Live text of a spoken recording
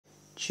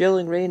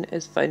Chilling Rain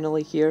is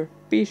finally here.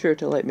 Be sure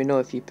to let me know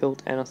if you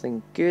pulled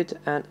anything good,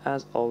 and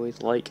as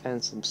always, like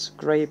and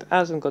subscribe,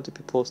 as I'm going to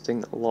be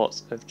posting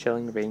lots of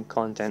Chilling Rain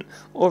content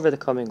over the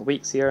coming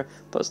weeks here.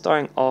 But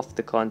starting off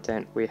the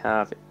content, we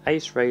have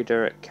Ice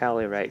Rider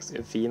Calyrex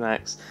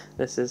Vmax.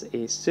 This is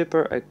a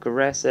super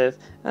aggressive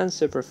and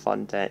super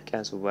fun deck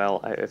as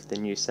well out of the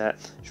new set,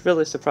 which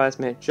really surprised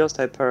me just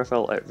how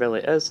powerful it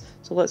really is.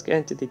 So let's get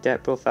into the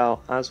deck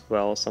profile as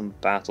well as some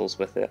battles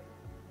with it.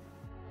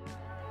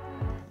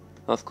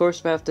 Of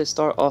course, we have to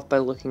start off by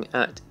looking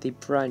at the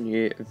brand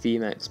new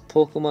VMAX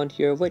Pokemon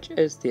here, which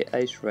is the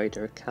Ice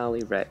Rider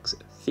Calyrex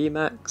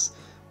Vmax.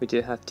 We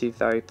do have two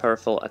very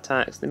powerful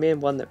attacks. The main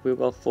one that we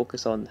will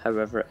focus on,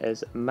 however,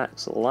 is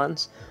Max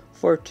Lance.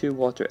 For 2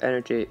 water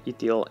energy, you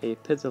deal a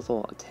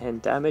pitiful 10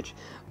 damage,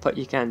 but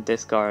you can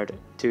discard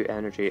 2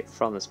 energy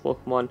from this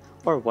Pokemon,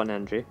 or 1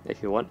 energy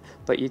if you want,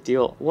 but you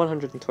deal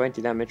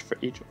 120 damage for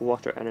each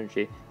water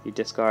energy you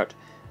discard.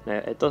 Now,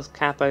 it does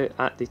cap out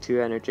at the 2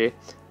 energy,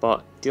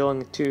 but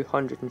dealing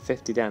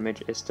 250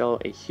 damage is still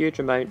a huge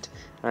amount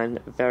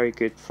and very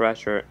good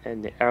pressure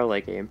in the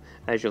early game.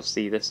 As you'll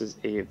see, this is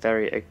a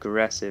very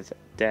aggressive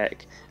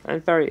deck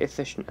and very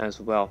efficient as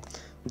well.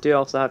 We do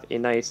also have a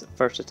nice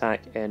first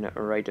attack in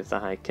Ride of the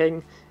High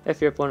King.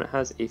 If your opponent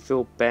has a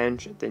full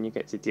bench, then you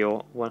get to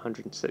deal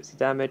 160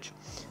 damage.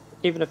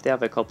 Even if they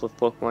have a couple of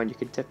Pokemon, you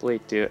can typically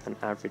do an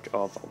average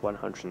of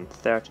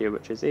 130,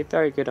 which is a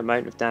very good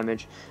amount of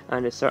damage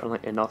and is certainly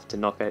enough to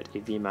knock out a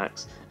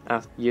VMAX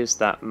after you use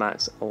that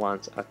Max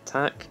Lance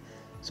attack.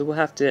 So we'll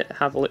have to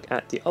have a look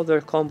at the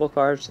other combo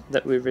cards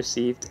that we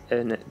received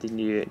in the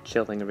new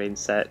Chilling Rain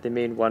set. The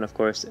main one, of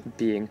course,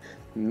 being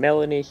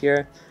Melony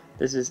here.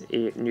 This is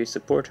a new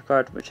supporter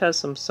card which has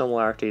some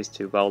similarities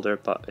to Welder,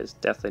 but is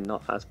definitely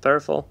not as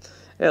powerful.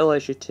 It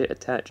allows you to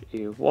attach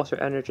a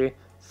water energy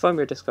from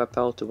your discard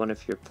pile to one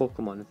of your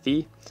Pokemon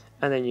V,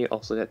 and then you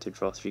also get to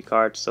draw 3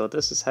 cards. So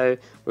this is how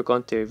we're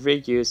going to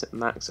reuse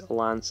Max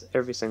Lance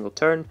every single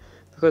turn,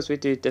 because we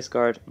do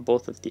discard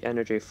both of the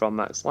energy from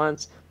Max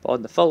Lance, but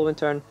on the following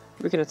turn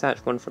we can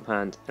attach one from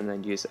hand and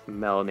then use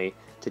Melony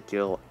to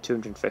deal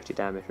 250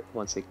 damage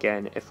once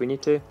again if we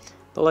need to.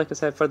 But like I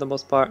said, for the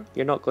most part,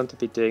 you're not going to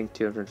be doing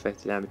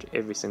 250 damage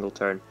every single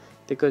turn,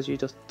 because you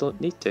just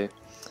don't need to.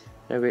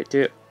 Now we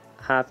do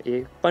have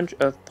a bunch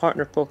of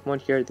partner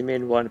Pokemon here, the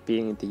main one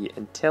being the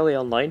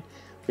Inteleon line.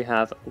 We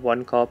have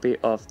 1 copy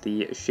of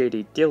the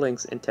Shady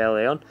Dealings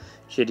Inteleon.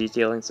 Shady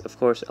Dealings, of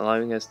course,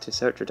 allowing us to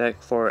search our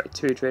deck for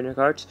 2 trainer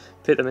cards,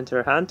 put them into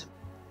our hand.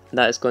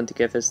 That is going to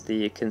give us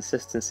the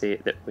consistency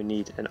that we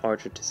need in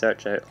order to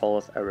search out all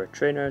of our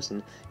trainers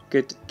and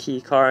good key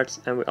cards.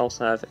 And we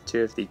also have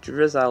 2 of the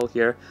Drizzile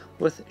here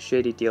with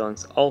Shady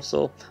Dealings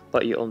also,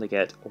 but you only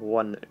get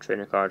 1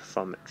 trainer card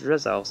from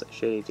Drizzile's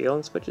Shady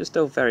Dealings, which is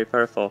still very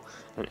powerful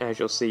and, as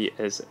you'll see,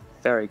 is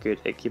very good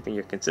at keeping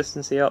your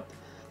consistency up.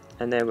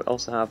 And then we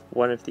also have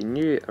 1 of the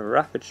new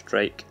Rapid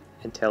Strike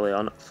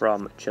Inteleon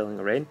from Chilling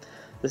Rain.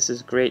 This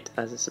is great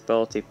as its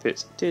ability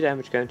puts 2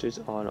 damage counters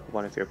on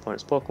one of your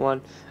opponent's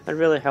Pokemon and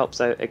really helps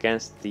out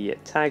against the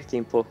tag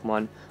team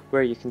Pokemon,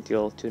 where you can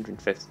deal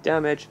 250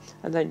 damage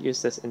and then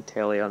use this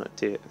Inteleon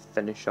to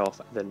finish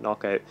off the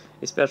knockout.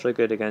 Especially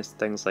good against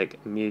things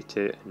like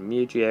Mewtwo and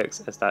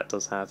Mewgx, as that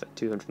does have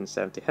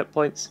 270 hit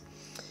points.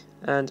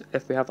 And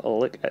if we have a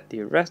look at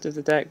the rest of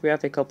the deck, we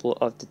have a couple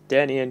of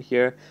Dedenne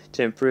here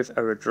to improve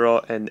our draw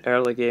in the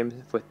early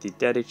game with the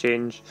Dedi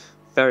change.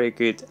 Very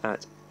good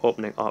at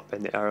opening up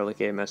in the early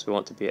game, as we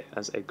want to be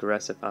as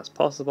aggressive as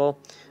possible.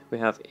 We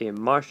have a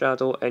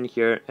Marshadow in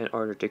here in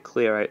order to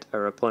clear out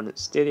our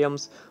opponent's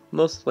stadiums,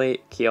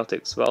 mostly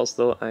chaotic swells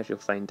though, as you'll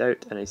find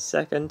out in a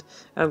second.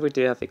 And we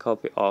do have a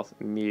copy of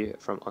Mew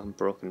from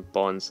Unbroken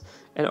Bonds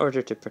in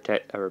order to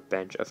protect our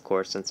bench, of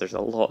course, since there's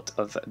a lot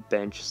of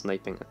bench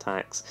sniping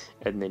attacks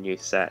in the new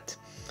set.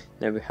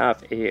 Now we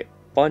have a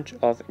bunch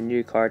of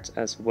new cards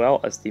as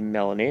well as the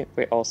Melony.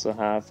 We also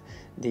have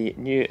the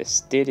new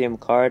Stadium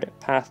card,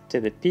 Path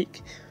to the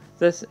Peak.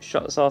 This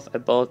shuts off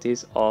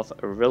abilities of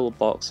Rill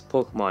Box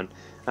Pokemon.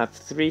 I have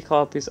 3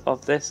 copies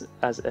of this,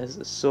 as it is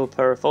so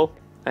powerful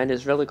and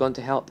is really going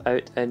to help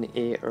out in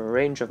a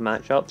range of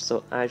matchups.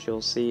 So as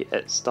you'll see,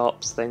 it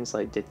stops things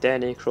like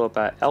Dedenne,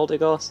 Crobat,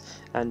 Eldegoss,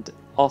 and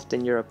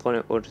often your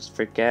opponent will just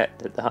forget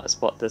that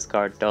that's what this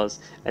card does,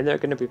 and they're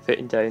going to be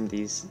putting down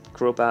these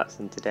Crobats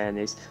and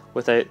Dedennes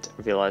without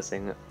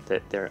realising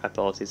that their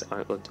abilities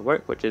aren't going to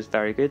work, which is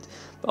very good.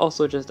 But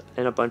also just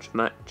in a bunch of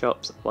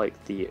matchups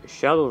like the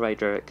Shadow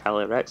Rider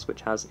Calyrex,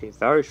 which has a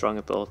very strong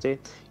ability,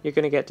 you're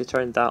going to get to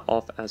turn that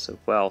off as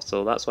well.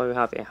 So that's why we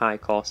have a high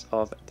cost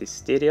of the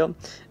Stadium,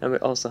 and we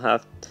also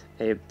have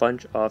a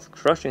bunch of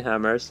Crushing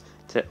Hammers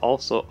to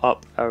also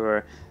up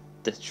our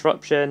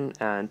Disruption,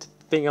 and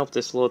being able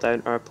to slow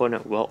down our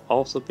opponent while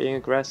also being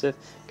aggressive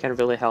can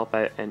really help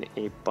out in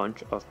a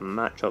bunch of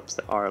matchups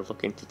that are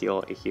looking to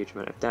deal a huge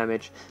amount of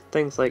damage.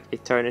 Things like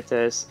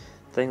Eternatus,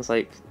 things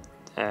like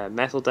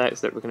metal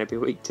decks that we're going to be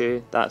weak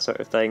to, that sort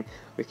of thing,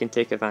 we can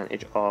take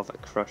advantage of a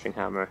Crushing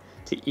Hammer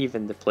to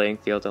even the playing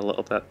field a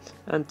little bit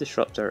and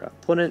disrupt our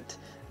opponent.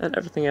 And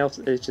everything else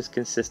is just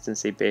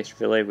consistency based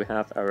really. We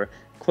have our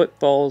Quick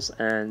Balls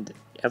and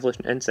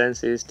Evolution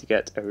Incenses to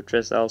get our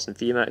Drizzles and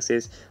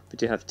Vmaxes. We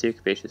do have 2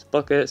 Capacious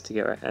Buckets to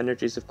get our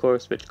energies, of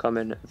course, which come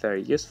in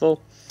very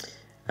useful.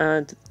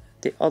 And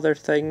the other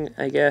thing,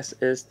 I guess,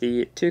 is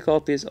the 2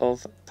 copies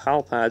of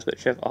Pal Pads,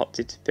 which I've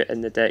opted to put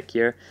in the deck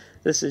here.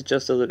 This is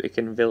just so that we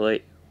can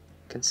really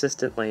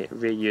consistently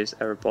reuse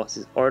our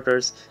boss's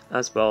orders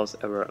as well as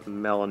our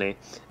Melony.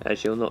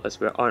 As you'll notice,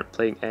 we aren't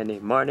playing any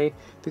Marnie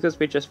because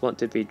we just want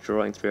to be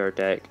drawing through our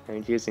deck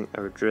and using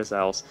our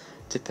Drizzles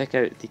to pick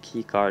out the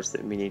key cards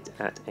that we need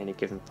at any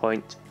given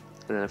point.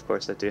 And then of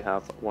course I do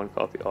have 1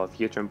 copy of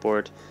U-turn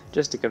board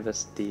just to give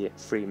us the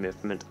free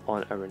movement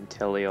on our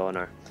Inteleon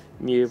or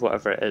Mew,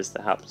 whatever it is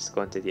that happens to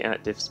go into the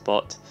active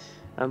spot.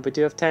 And we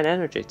do have 10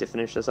 energy to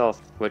finish this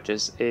off, which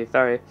is a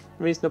very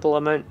reasonable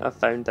amount. I've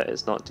found that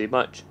it's not too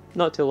much,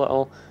 not too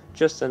little,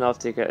 just enough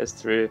to get us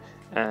through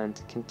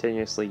and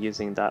continuously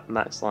using that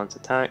max lance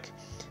attack.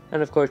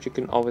 And of course you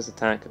can always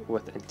attack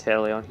with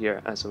Inteleon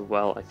here as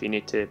well if you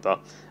need to,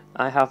 but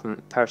I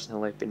haven't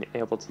personally been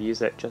able to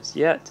use it just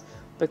yet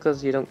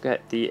because you don't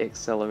get the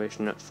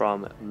acceleration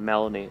from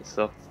Melony.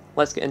 So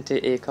let's get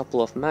into a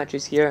couple of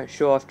matches here,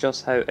 show off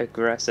just how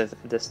aggressive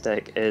this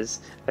deck is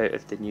out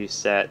of the new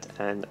set,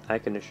 and I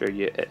can assure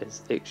you it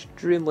is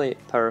extremely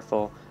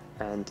powerful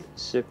and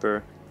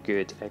super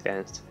good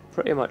against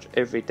pretty much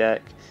every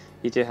deck.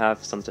 You do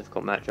have some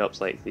difficult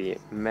matchups like the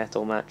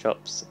metal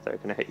matchups that are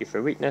going to hit you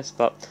for weakness,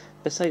 but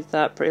besides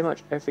that pretty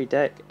much every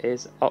deck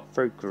is up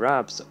for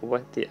grabs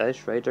with the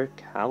Ice Rider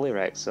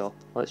Calyrex, so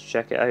let's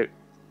check it out.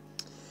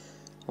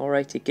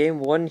 Alrighty, game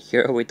 1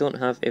 here, we don't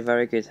have a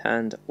very good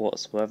hand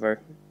whatsoever.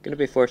 Going to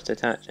be forced to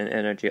attach an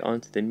energy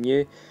onto the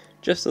Mew,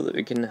 just so that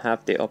we can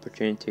have the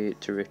opportunity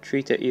to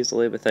retreat it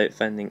easily without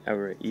finding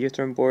our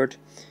U-turn board.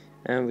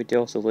 And we do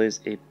also lose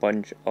a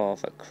bunch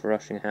of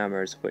Crushing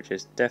Hammers, which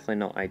is definitely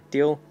not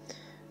ideal.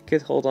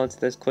 Could hold on to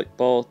this Quick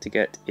Ball to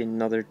get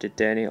another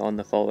Dedenne on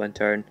the following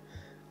turn,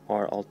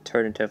 or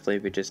alternatively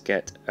we just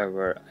get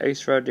our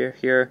Ice Rider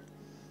here.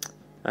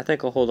 I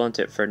think I'll hold on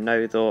to it for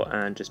now though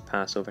and just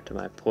pass over to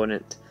my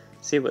opponent,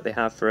 see what they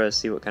have for us,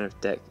 see what kind of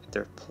deck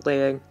they're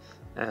playing,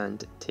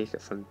 and take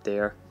it from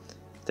there.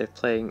 If they're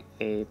playing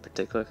a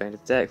particular kind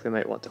of deck, we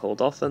might want to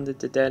hold off on the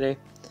Dedenne,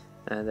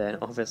 and then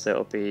obviously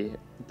it'll be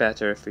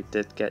better if we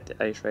did get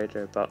the Ice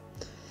Rider, but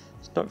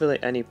there's not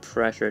really any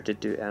pressure to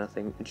do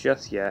anything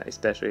just yet,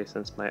 especially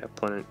since my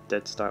opponent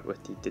did start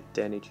with the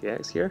Dedenne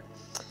GX here.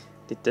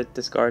 They did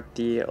discard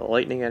the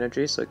Lightning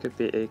Energy, so it could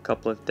be a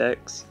couple of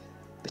decks.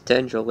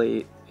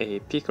 Potentially a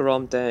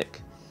Pikarom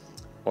deck,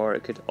 or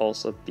it could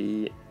also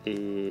be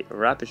a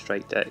Rapid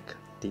Strike deck,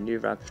 the new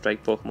Rapid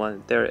Strike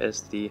Pokemon. There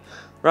is the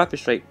Rapid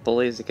Strike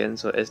Blaziken,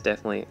 so it is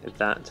definitely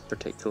that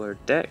particular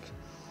deck.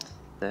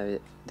 Now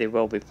they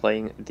will be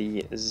playing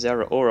the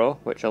Zeraora,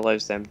 which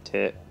allows them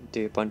to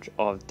do a bunch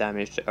of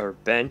damage to our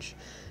bench,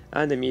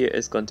 and the Mew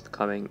is going to be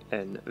coming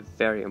in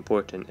very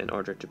important in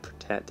order to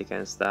protect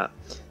against that.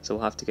 So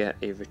we'll have to get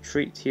a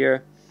retreat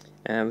here.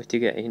 And we do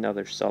get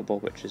another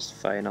Sobble, which is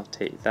fine, I'll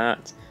take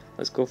that.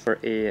 Let's go for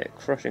a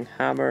Crushing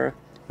Hammer.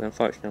 We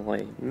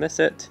unfortunately miss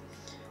it.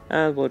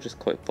 And we'll just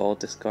Quick Ball,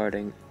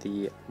 discarding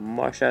the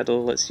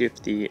Marshadow. Let's see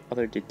if the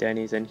other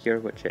Dedenne's in here,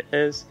 which it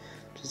is,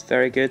 which is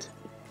very good.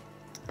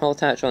 I'll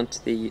attach onto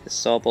the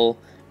Sobble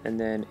and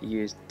then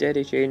use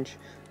Dedechange.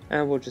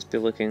 And we'll just be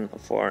looking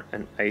for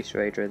an Ice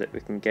Rider that we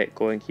can get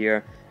going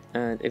here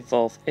and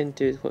evolve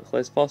into as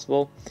quickly as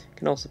possible.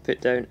 Can also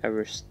put down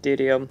our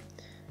Stadium.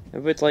 I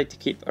would like to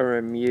keep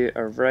our Mew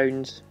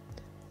around,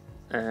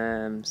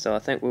 so I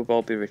think we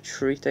will be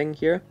retreating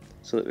here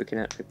so that we can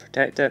actually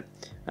protect it,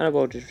 and I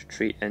will just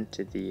retreat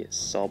into the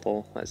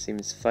Sobble. That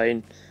seems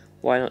fine.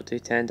 Why not do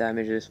 10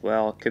 damage as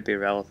well? Could be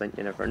relevant,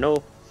 you never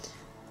know.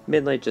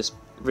 Mainly just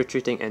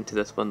retreating into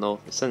this one though,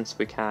 since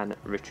we can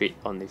retreat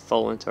on the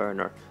following turn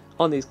or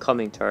on these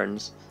coming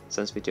turns,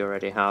 since we do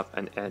already have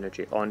an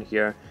energy on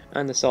here,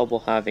 and the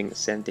Sobble having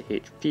 70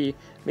 HP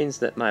means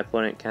that my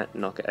opponent can't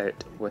knock it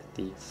out with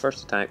the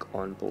first attack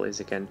on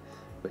Blaziken,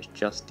 which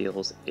just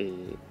deals a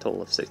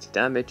total of 60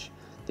 damage.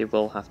 They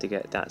will have to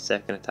get that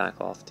second attack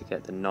off to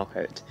get the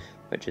knockout,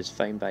 which is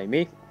fine by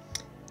me.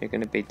 You're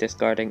going to be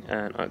discarding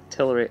an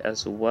Artillery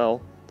as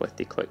well with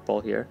the Quick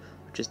Ball here,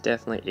 which is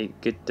definitely a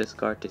good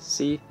discard to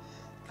see,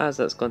 as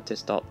that's going to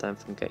stop them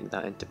from getting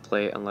that into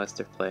play unless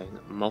they're playing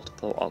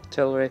multiple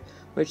Artillery,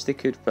 which they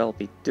could well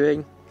be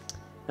doing.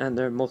 And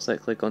they're most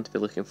likely going to be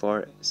looking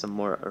for some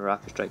more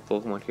Rapid Strike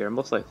Pokemon here,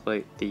 most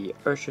likely the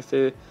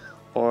Urshifu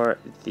or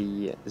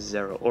the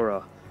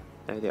Zeraora.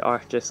 Now they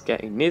are just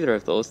getting neither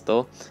of those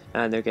though,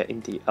 and they're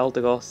getting the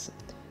Eldegoss.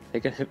 They're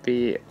going to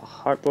be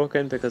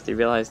heartbroken because they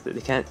realise that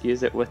they can't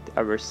use it with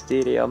our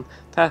Stadium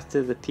Path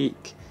to the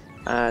Peak,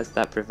 as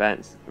that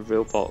prevents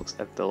Rulebox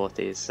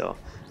abilities, so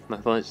my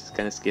opponent's just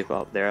going to skip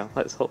up there.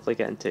 Let's hopefully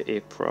get into a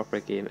proper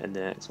game in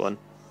the next one.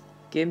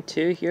 Game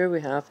 2 here, we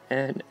have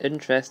an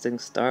interesting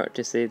start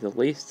to say the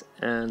least,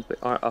 and we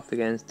are up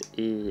against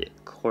a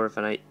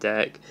Corviknight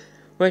deck,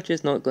 which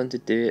is not going to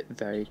do it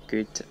very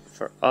good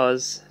for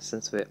us,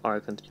 since we are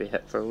going to be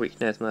hit for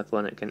weakness. My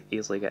opponent can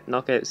easily get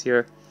knockouts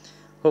here.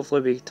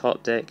 Hopefully we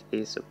top deck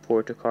a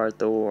supporter card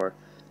though, or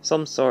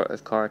some sort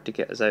of card to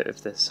get us out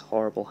of this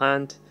horrible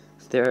hand.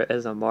 There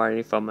is a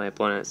Melony from my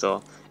opponent,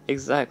 so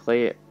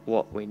exactly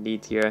what we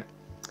need here.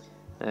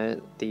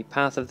 The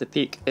Path of the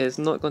Peak is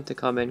not going to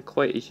come in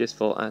quite as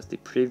useful as the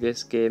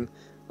previous game,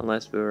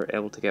 unless we were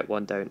able to get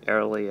one down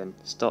early and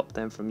stop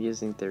them from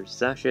using their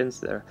Zacians.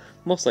 They're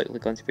most likely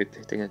going to be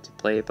putting into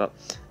play, but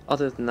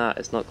other than that,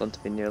 it's not going to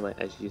be nearly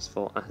as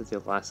useful as the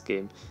last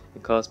game.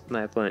 It caused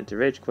my opponent to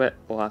rage quit,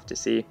 we'll have to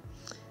see.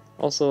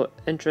 Also,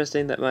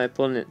 interesting that my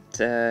opponent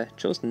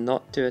chose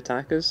not to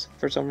attack us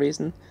for some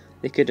reason.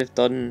 They could have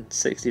done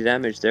 60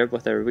 damage there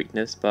with our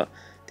weakness, but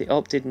they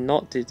opted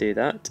not to do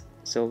that.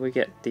 So we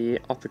get the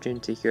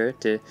opportunity here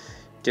to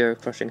do our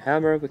Crushing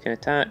Hammer, we can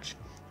attach,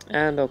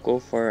 and I'll go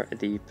for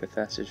the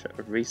Professor's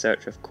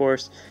Research of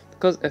course,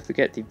 because if we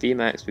get the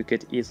Vmax we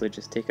could easily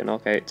just take a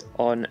knockout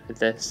on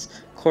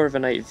this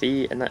Corviknight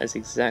V, and that is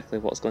exactly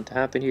what's going to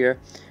happen here.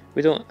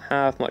 We don't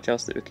have much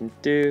else that we can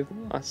do.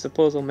 I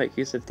suppose I'll make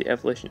use of the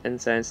Evolution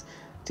Incense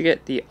to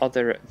get the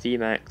other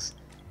Vmax,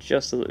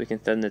 just so that we can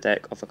thin the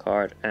deck of a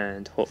card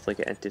and hopefully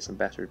get into some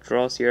better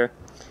draws here.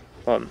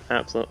 But I'm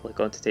absolutely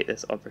going to take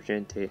this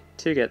opportunity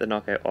to get the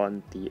knockout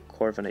on the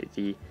Corviknight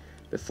V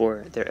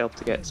before they're able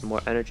to get some more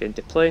energy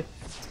into play.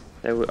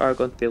 Now we are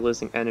going to be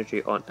losing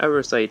energy on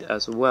our side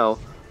as well,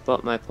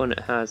 but my opponent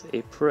has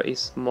a pretty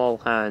small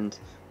hand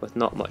with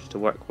not much to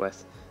work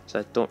with, so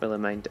I don't really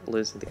mind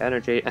losing the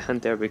energy.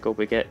 And there we go,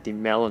 we get the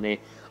Melony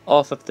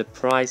off of the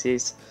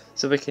prizes,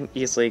 so we can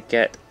easily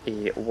get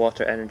a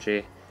water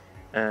energy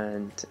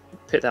and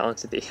put that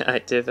onto the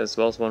active as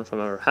well as one from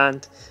our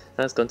hand.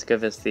 That's going to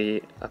give us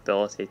the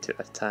ability to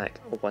attack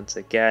once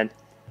again.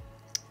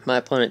 My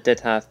opponent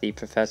did have the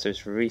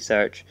Professor's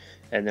Research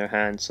in their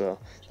hand, so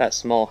that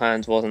small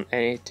hand wasn't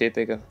any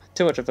too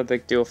much of a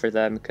big deal for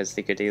them, because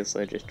they could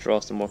easily just draw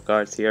some more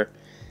cards here.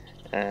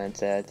 And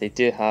they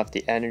do have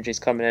the energies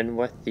coming in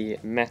with the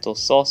Metal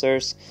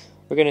Saucers.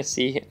 We're going to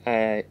see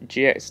a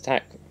GX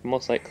attack,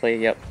 most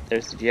likely. Yep,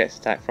 there's the GX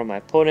attack from my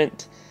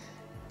opponent.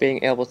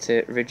 Being able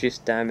to reduce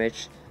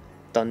damage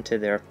done to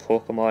their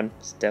Pokemon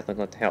is definitely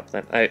going to help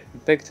them out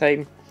big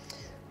time.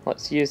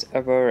 Let's use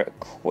our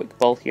Quick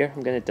Ball here.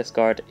 I'm going to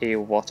discard a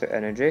Water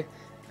Energy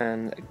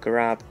and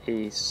grab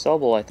a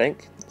Sobble. I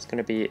think it's going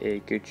to be a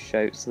good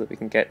shout so that we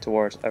can get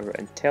towards our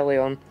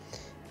Inteleon.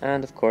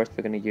 And of course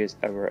we're going to use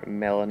our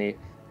Melony,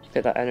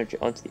 put that energy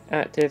onto the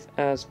active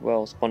as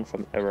well as one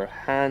from our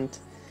hand.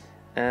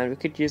 And we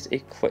could use a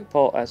Quick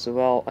Ball as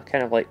well. I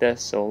kind of like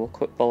this, so we'll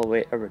Quick Ball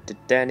away our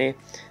Dedenne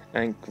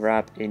and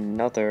grab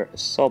another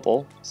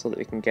Sobble so that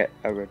we can get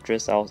our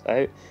Drizzles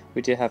out.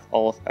 We do have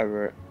all of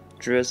our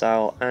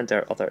Drizzle and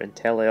our other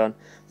Inteleon.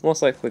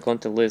 Most likely we're going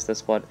to lose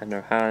this one in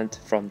our hand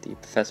from the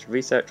Professor's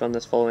Research on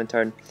this following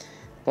turn,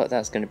 but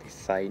that's going to be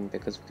fine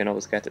because we can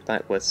always get it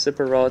back with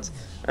Super Rods,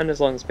 and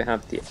as long as we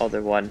have the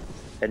other one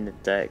in the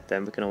deck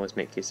then we can always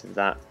make use of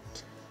that.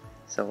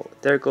 So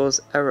there goes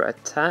our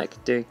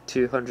attack, doing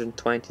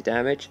 220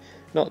 damage.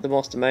 Not the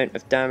most amount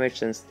of damage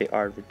since they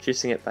are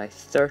reducing it by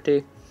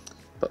 30,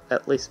 but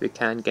at least we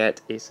can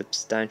get a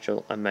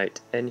substantial amount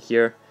in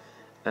here.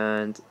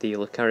 And the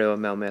Lucario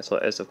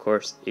Melmetal is of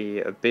course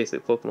a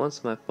basic Pokemon,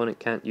 so my opponent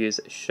can't use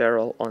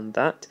Cheryl on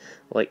that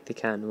like they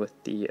can with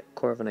the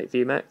Corviknight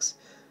Vmax,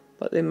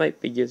 but they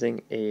might be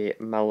using a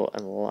Mallow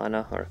and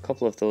Lana, or a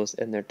couple of those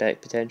in their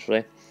deck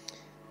potentially.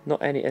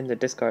 Not any in the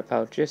discard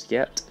pile just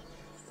yet,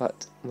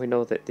 but we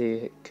know that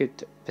they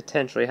could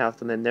potentially have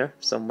them in there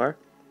somewhere.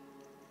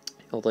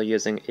 Although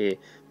using a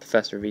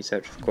Professor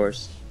Research of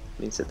course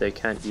means that they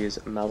can't use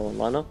Mallow and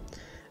Lana.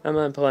 And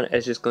my opponent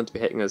is just going to be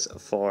hitting us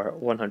for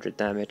 100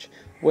 damage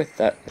with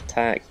that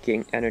attack,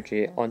 getting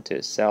energy onto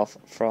itself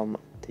from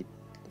the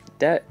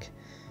deck.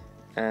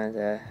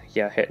 And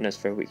yeah, hitting us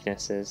for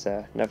weakness is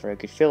never a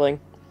good feeling.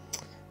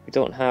 We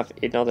don't have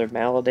another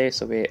Melody,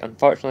 so we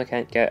unfortunately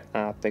can't get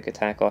a big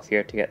attack off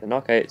here to get the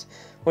knockout.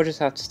 We'll just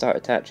have to start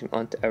attaching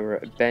onto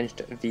our benched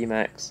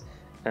Vmax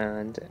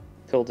and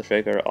pull the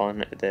trigger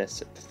on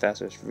this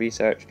Professor's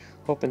Research,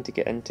 hoping to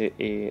get into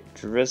a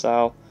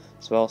Drizzle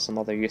as well as some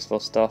other useful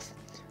stuff.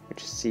 We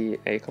just see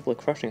a couple of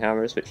Crushing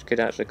Hammers which could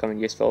actually come in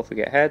useful if we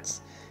get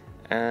heads.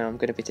 And I'm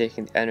going to be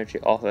taking the energy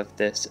off of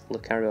this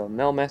Lucario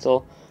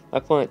Melmetal. My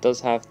opponent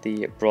does have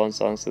the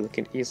Bronze on, so they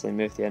can easily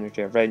move the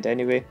energy around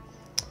anyway.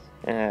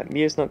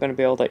 Mew's not going to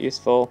be all that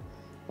useful.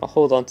 I'll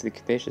hold on to the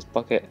Capacious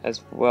Bucket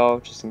as well,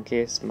 just in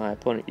case my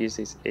opponent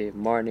uses a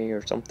Marnie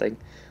or something.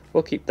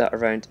 We'll keep that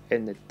around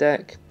in the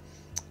deck.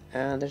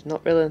 And there's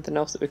not really anything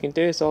else that we can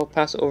do, so I'll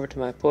pass it over to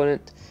my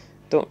opponent.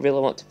 Don't really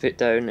want to put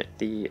down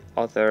the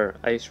other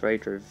Ice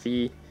Rider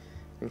V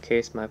in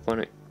case my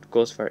opponent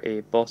goes for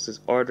a Boss's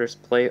Orders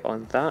play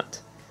on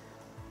that.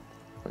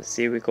 Let's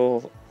see, we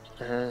go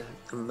a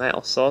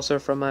Metal Saucer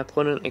from my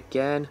opponent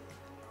again.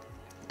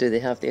 Do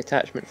they have the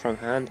attachment from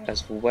hand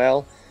as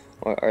well,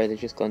 or are they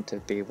just going to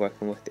be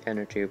working with the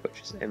energy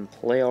which is in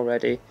play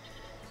already?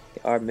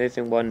 They are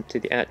moving one to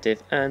the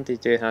active, and they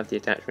do have the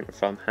attachment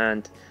from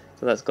hand,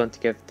 so that's going to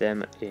give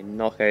them a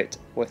knockout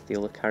with the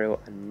Lucario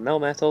and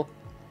Melmetal.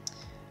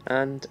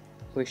 And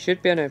we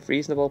should be in a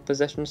reasonable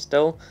position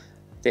still.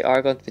 They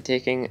are going to be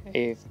taking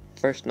a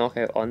first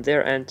knockout on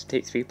their end to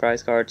take 3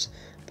 prize cards,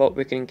 but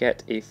we can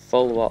get a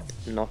follow-up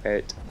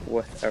knockout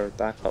with our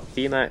backup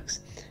Vmax,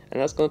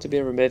 and that's going to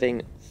be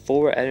removing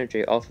 4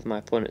 energy off of my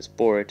opponent's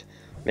board,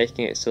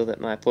 making it so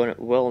that my opponent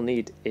will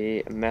need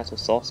a Metal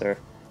Saucer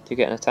to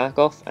get an attack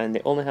off, and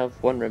they only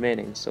have 1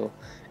 remaining, so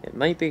it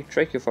might be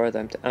tricky for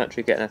them to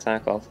actually get an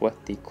attack off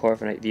with the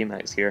Corviknight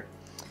Vmax here.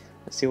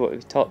 Let's see what we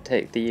top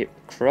take. The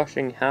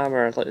Crushing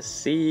Hammer. Let's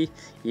see.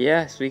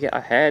 Yes, we get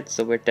ahead,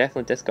 so we're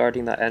definitely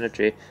discarding that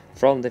energy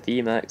from the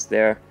Vmax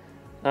there.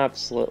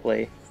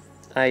 Absolutely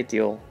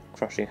ideal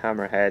Crushing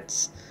Hammer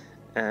heads.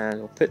 And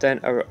we'll put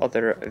down our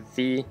other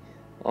V.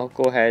 I'll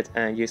go ahead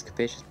and use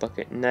Capacious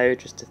Bucket now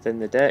just to thin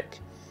the deck.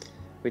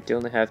 We do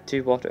only have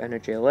 2 water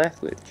energy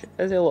left, which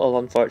is a little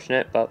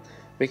unfortunate, but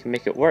we can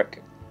make it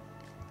work.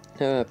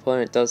 Now my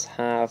opponent does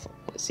have,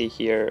 let's see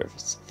here,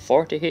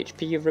 40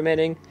 HP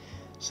remaining.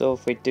 So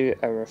if we do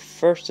our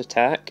first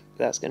attack,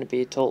 that's going to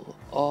be a total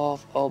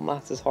of, oh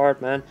math is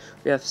hard man,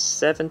 we have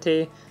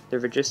 70, they're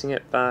reducing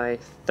it by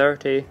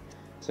 30,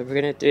 so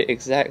we're going to do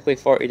exactly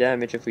 40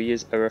 damage if we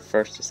use our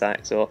first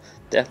attack, so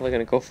definitely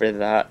going to go for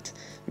that.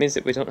 It means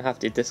that we don't have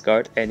to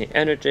discard any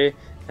energy,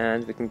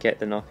 and we can get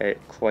the knockout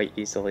quite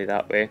easily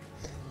that way.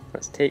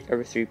 Let's take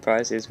our 3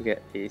 prizes. We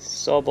get a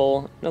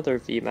Sobble, another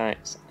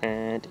Vmax,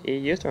 and a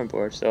U-turn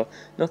board, so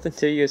nothing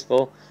too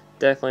useful.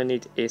 Definitely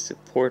need a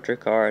supporter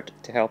card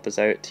to help us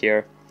out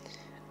here,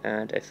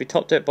 and if we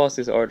topped out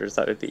boss's orders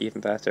that would be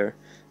even better,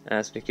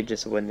 as we could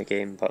just win the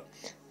game. But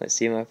let's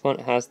see, my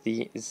opponent has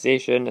the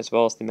Zacian as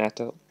well as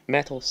the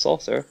Metal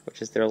Saucer, which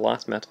is their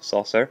last Metal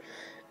Saucer,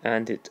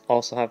 and it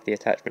also have the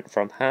attachment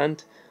from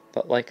hand,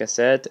 but like I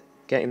said,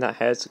 getting that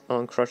head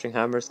on Crushing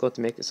Hammer is going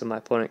to make it so my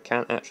opponent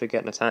can't actually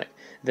get an attack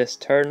this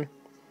turn,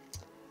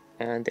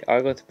 and they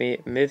are going to be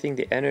moving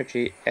the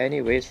energy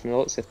anyways from the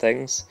looks of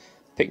things,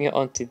 picking it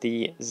onto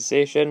the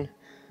Zacian.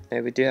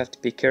 Now we do have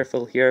to be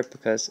careful here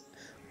because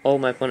all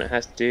my opponent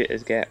has to do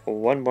is get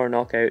 1 more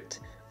knockout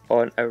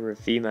on our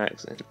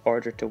Vmax in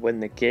order to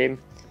win the game.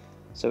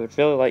 So we'd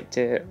really like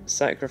to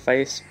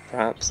sacrifice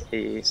perhaps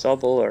a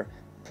Sobble or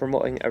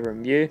promoting our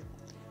Mew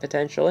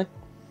potentially.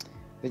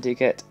 We do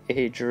get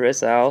a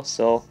Drizzle,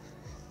 so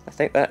I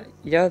think that,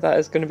 yeah, that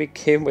is going to be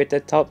game. We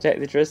did top deck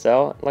the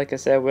Drizzle. Like I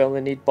said, we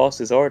only need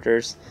boss's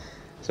orders,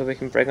 so we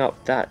can bring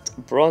up that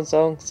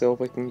Bronzong, so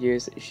we can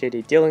use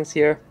Shady Dealings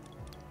here.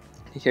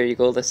 Here you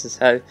go, this is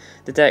how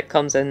the deck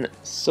comes in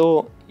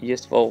so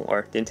useful,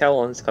 or the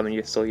intelligence coming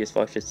in so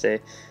useful I should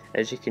say,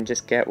 as you can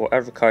just get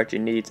whatever card you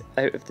need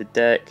out of the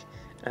deck,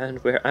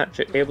 and we're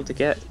actually able to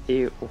get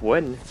a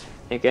win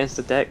against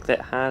a deck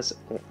that has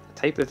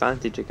type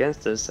advantage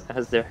against us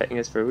as they're hitting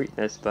us for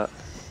weakness. But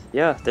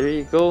yeah, there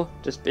you go,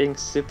 just being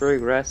super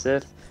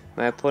aggressive,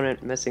 my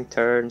opponent missing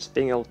turns,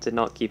 being able to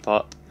not keep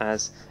up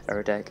as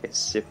our deck is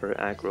super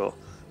aggro.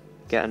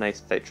 Get a nice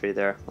victory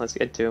there. Let's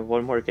get into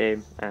one more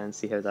game and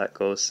see how that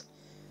goes.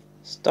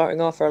 Starting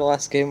off our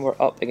last game,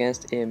 we're up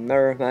against a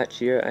mirror match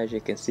here. As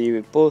you can see, we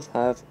both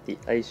have the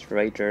Ice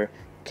Rider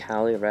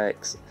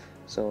Calyrex,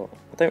 so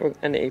I think we're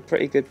in a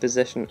pretty good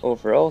position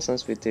overall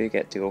since we do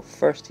get to go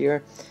first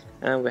here,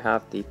 and we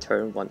have the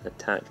turn 1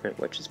 attachment,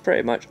 which is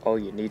pretty much all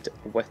you need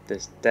with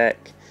this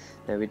deck.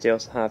 Now we do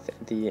also have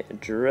the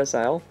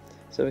Drizzle,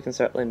 so we can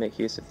certainly make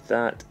use of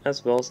that,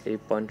 as well as a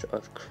bunch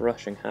of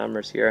Crushing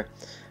Hammers here.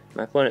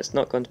 My opponent's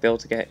not going to be able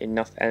to get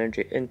enough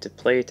energy into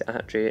play to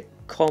actually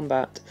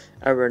combat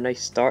our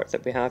nice start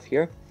that we have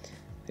here.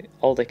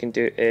 All they can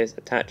do is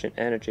attach an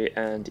energy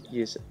and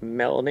use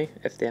Melony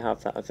if they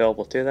have that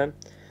available to them.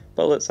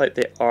 But it looks like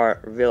they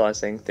are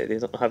realising that they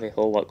don't have a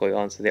whole lot going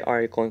on, so they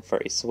are going for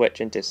a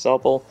switch into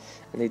Sobble,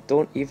 and they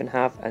don't even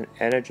have an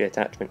energy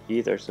attachment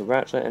either, so we're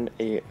actually in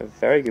a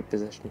very good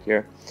position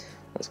here.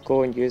 Let's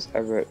go and use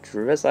our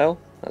Drizzle.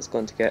 That's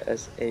going to get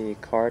us a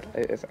card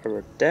out of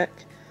our deck.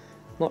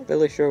 Not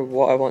really sure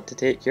what I want to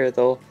take here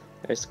though.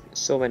 There's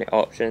so many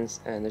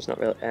options and there's not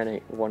really any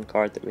one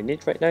card that we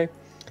need right now.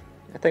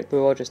 I think we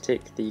will just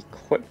take the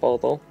Quick Ball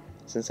though,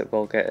 since it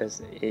will get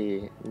us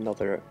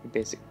another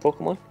basic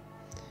Pokemon.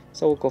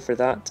 So we'll go for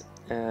that,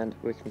 and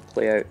we can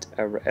play out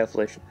our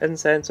Evolution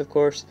Incense of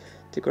course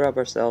to grab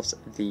ourselves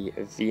the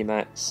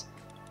Vmax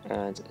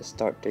and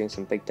start doing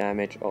some big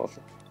damage off.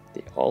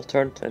 The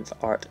alternative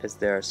art is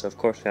there, so of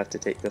course we have to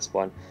take this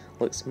one.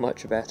 Looks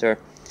much better.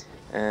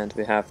 And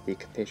we have the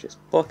Capacious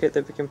Bucket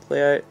that we can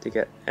play out to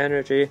get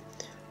energy.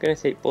 We're going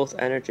to take both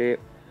energy,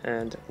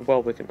 and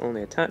while we can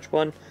only attach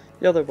one,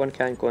 the other one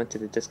can go into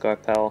the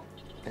discard pile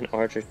in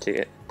order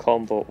to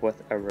combo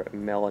with our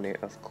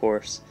Melony of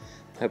course.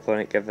 My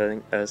opponent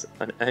giving us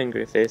an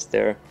angry face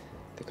there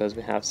because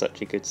we have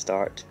such a good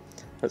start.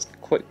 Let's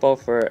Quick Ball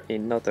for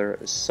another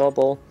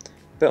Sobble.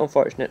 Bit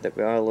unfortunate that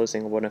we are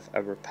losing one of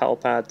our Pal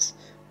Pads,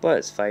 but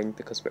it's fine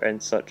because we're in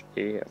such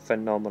a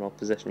phenomenal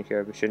position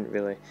here. We shouldn't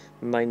really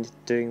mind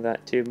doing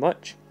that too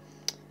much.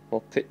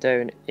 We'll put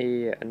down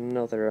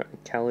another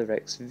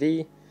Calyrex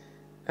V,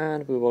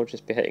 and we will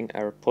just be hitting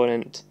our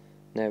opponent.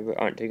 Now we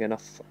aren't doing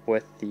enough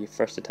with the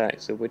first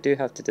attack, so we do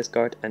have to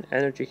discard an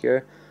energy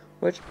here,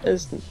 which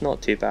is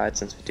not too bad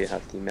since we do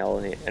have the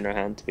Melony in our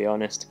hand, to be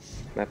honest.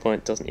 My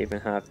opponent doesn't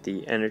even have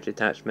the energy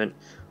attachment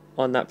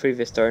on that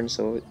previous turn,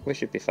 so we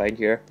should be fine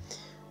here.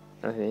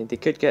 They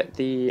could get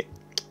the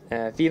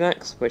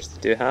Vmax, which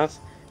they do have.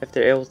 If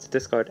they're able to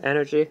discard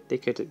energy, they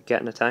could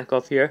get an attack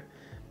off here,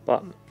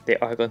 but they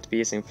are going to be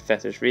using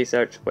Professor's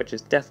Research, which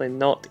is definitely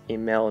not a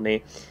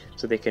Melony,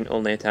 so they can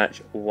only attach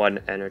one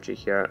energy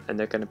here, and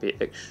they're going to be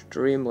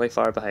extremely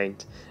far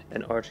behind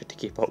in order to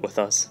keep up with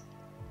us.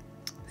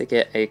 They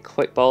get a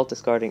Quick Ball,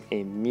 discarding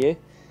a Mew,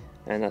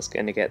 and that's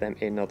going to get them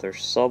another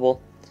Sobble.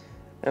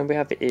 And we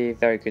have a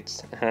very good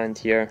hand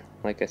here.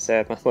 Like I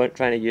said, my opponent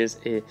trying to use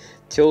a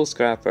Tool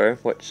Scrapper,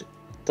 which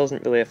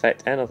doesn't really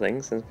affect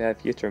anything since we have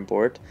U-turn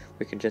board.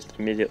 We can just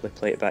immediately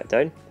play it back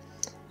down,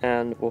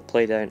 and we'll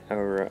play down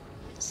our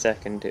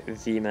second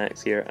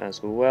Vmax here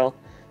as well.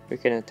 We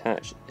can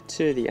attach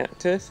to the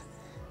active,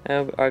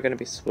 and we are going to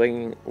be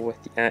swinging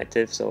with the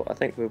active, so I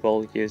think we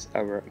will use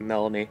our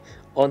Melony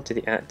onto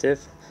the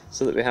active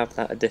so that we have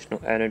that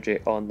additional energy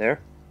on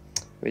there.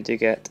 We do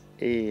get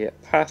a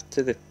Path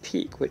to the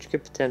Peak, which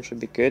could potentially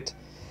be good.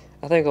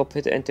 I think I'll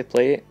put it into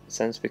play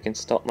since we can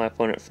stop my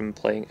opponent from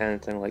playing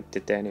anything like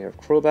Dedenne or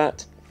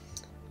Crobat,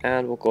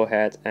 and we'll go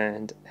ahead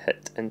and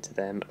hit into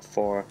them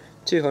for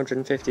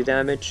 250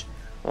 damage.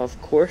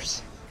 Of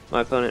course,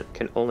 my opponent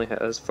can only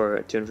hit us for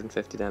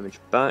 250 damage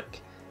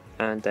back,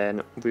 and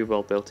then we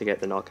will be able to get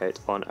the knockout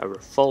on our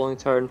following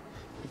turn.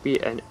 We'll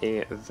be in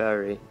a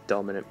very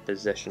dominant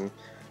position.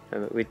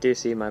 We do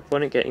see my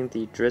opponent getting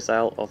the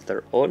Drizzile of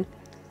their own,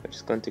 which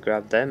is going to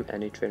grab them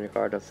any trainer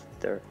card of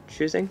their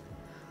choosing.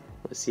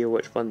 Let's see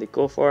which one they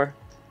go for.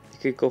 They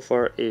could go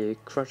for a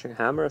Crushing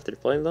Hammer if they're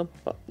playing them,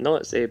 but no,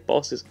 it's a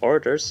Boss's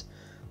Orders,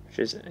 which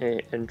is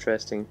an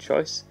interesting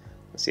choice.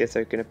 Let's see if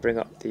they're going to bring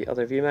up the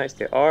other VMAX.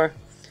 They are.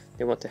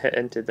 They want to hit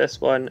into this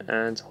one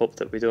and hope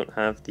that we don't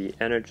have the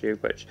energy,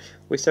 which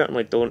we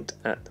certainly don't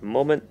at the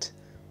moment,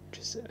 which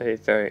is a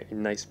very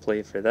nice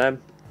play for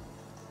them.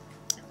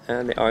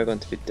 And they are going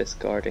to be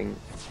discarding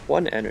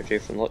one energy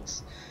from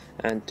looks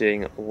and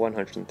doing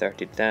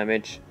 130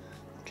 damage,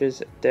 which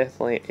is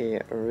definitely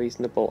a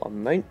reasonable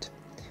amount.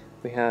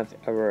 We have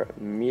our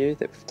Mew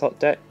that we've top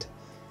decked.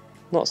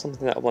 Not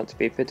something that I want to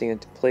be putting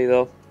into play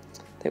though.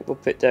 I think we'll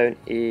put down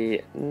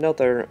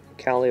another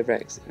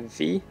Calyrex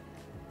V,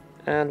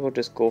 and we'll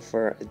just go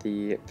for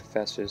the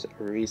Professor's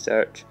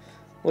Research.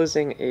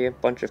 Losing a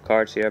bunch of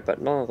cards here, but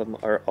none of them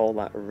are all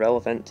that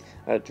relevant.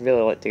 I'd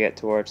really like to get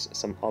towards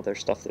some other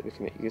stuff that we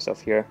can make use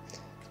of here.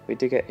 We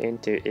do get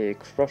into a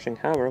Crushing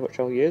Hammer, which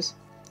I'll use.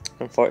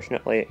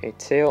 Unfortunately, a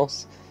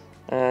Tails,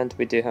 and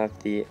we do have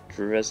the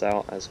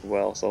Drizzile as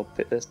well, so I'll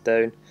put this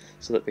down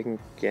so that we can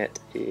get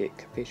a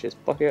Capacious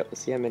Bucket. Let's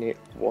see how many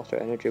water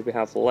energy we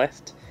have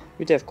left.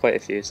 We do have quite a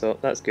few, so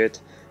that's good.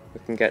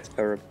 We can get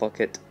our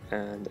bucket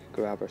and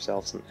grab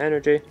ourselves some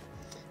energy.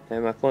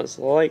 And my opponent's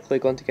likely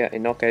going to get a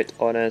knockout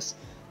on us,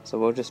 so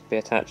we'll just be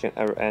attaching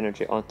our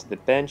energy onto the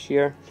bench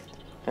here.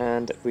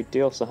 And we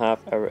do also have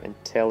our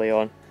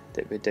Inteleon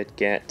that we did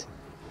get,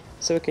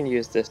 so we can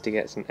use this to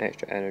get some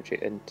extra energy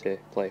into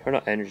play, or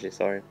not energy,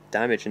 sorry,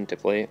 damage into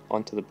play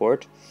onto the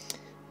board.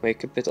 We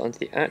could put it onto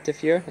the active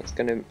here. It's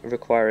going to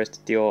require us to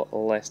deal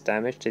less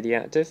damage to the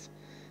active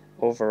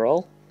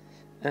overall,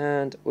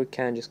 and we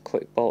can just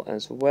Quick Ball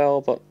as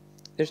well, but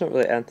there's not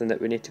really anything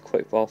that we need to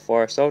Quick Ball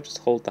for, so I'll just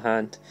hold the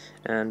hand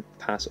and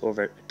pass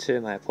over to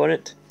my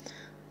opponent.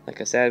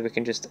 Like I said, we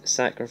can just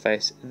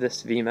sacrifice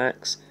this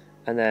VMAX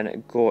and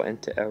then go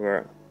into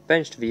our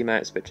benched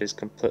VMAX, which is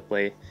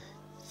completely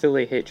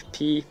fully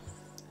HP,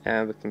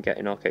 and we can get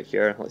a knockout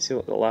here. Let's see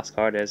what the last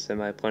card is in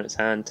my opponent's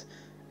hand.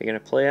 They're going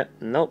to play it?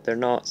 Nope, they're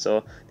not,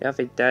 so they have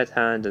a dead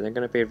hand, and they're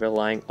going to be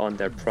relying on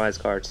their prize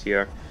cards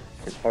here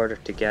in order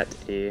to get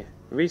a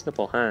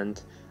reasonable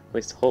hand, at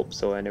least hope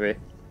so anyway.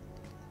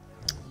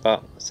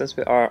 But since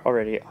we are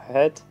already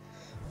ahead,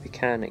 we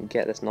can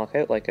get this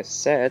knockout, like I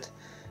said.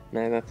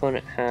 Now my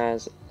opponent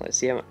has, let's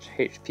see how much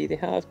HP they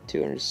have,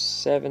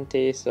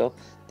 270, so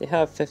they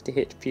have 50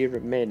 HP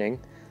remaining.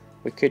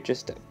 We could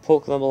just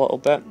poke them a little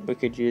bit. We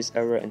could use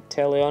our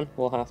Inteleon,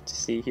 we'll have to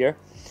see here.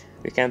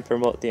 We can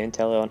promote the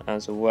Inteleon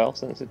as well,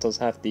 since it does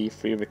have the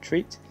free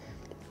retreat.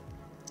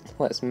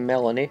 Let's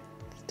Melony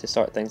to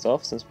start things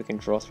off, since we can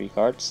draw 3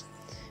 cards.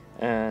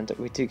 And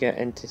we do get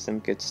into some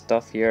good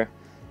stuff here.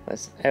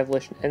 Let's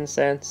Evolution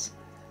Incense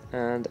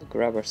and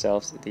grab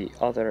ourselves the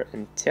other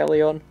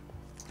Inteleon,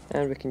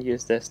 and we can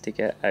use this to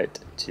get out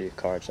 2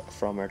 cards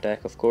from our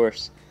deck, of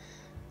course.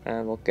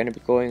 And we're going to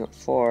be going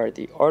for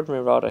the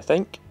Ordinary Rod, I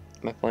think.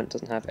 My opponent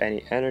doesn't have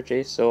any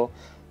energy, so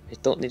we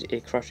don't need a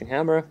Crushing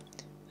Hammer,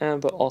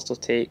 and we'll also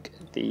take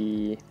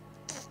the,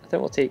 I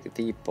think we'll take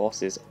the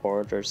Boss's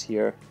Orders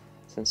here,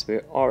 since we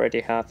already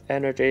have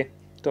energy.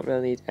 Don't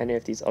really need any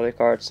of these other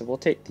cards, so we'll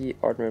take the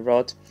Ordinary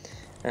Rod.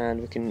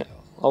 and we can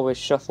always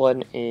shuffle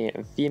in a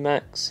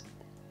Vmax,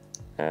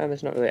 and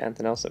there's not really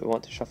anything else that we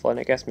want to shuffle in.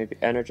 I guess maybe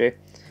energy,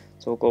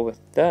 so we'll go with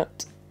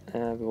that.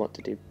 We want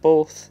to do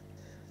both,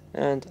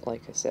 and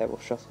like I said, we'll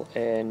shuffle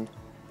in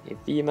a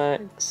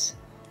Vmax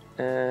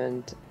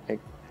and I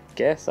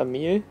guess a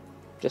Mew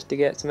just to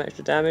get some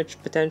extra damage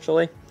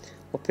potentially.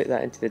 We'll put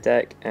that into the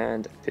deck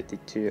and put the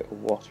 2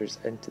 waters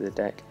into the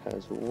deck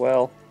as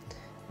well,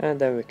 and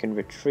then we can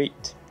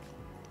retreat.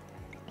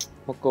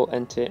 We'll go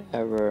into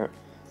our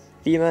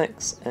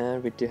Vmax,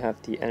 and we do have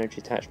the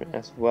energy attachment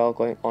as well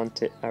going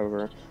onto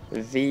our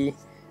V.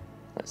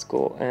 Let's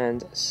go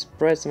and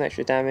spread some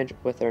extra damage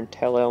with our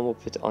Inteleon. We'll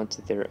put it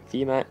onto their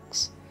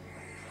Vmax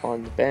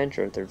on the bench,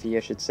 or their V I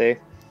should say.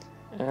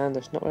 And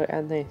there's not really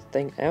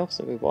anything else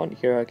that we want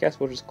here. I guess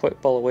we'll just quick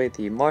ball away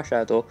the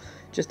Marshadow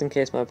just in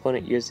case my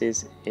opponent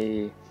uses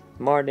a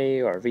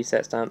Marnie or a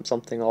reset stamp,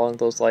 something along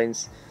those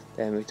lines.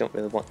 Then we don't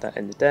really want that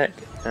in the deck.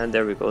 And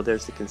there we go,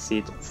 there's the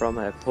concede from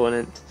my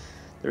opponent.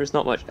 There is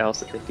not much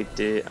else that they could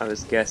do, I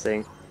was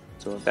guessing.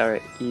 So a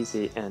very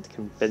easy and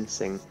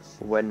convincing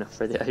win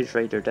for the Ice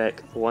Rider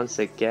deck once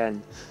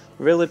again.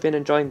 Really been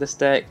enjoying this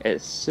deck.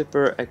 It's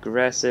super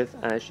aggressive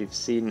as you've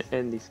seen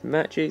in these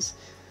matches.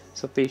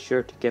 So be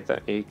sure to give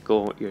it a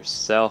go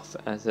yourself,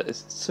 as it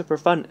is super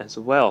fun as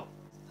well.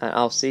 And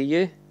I'll see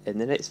you in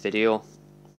the next video.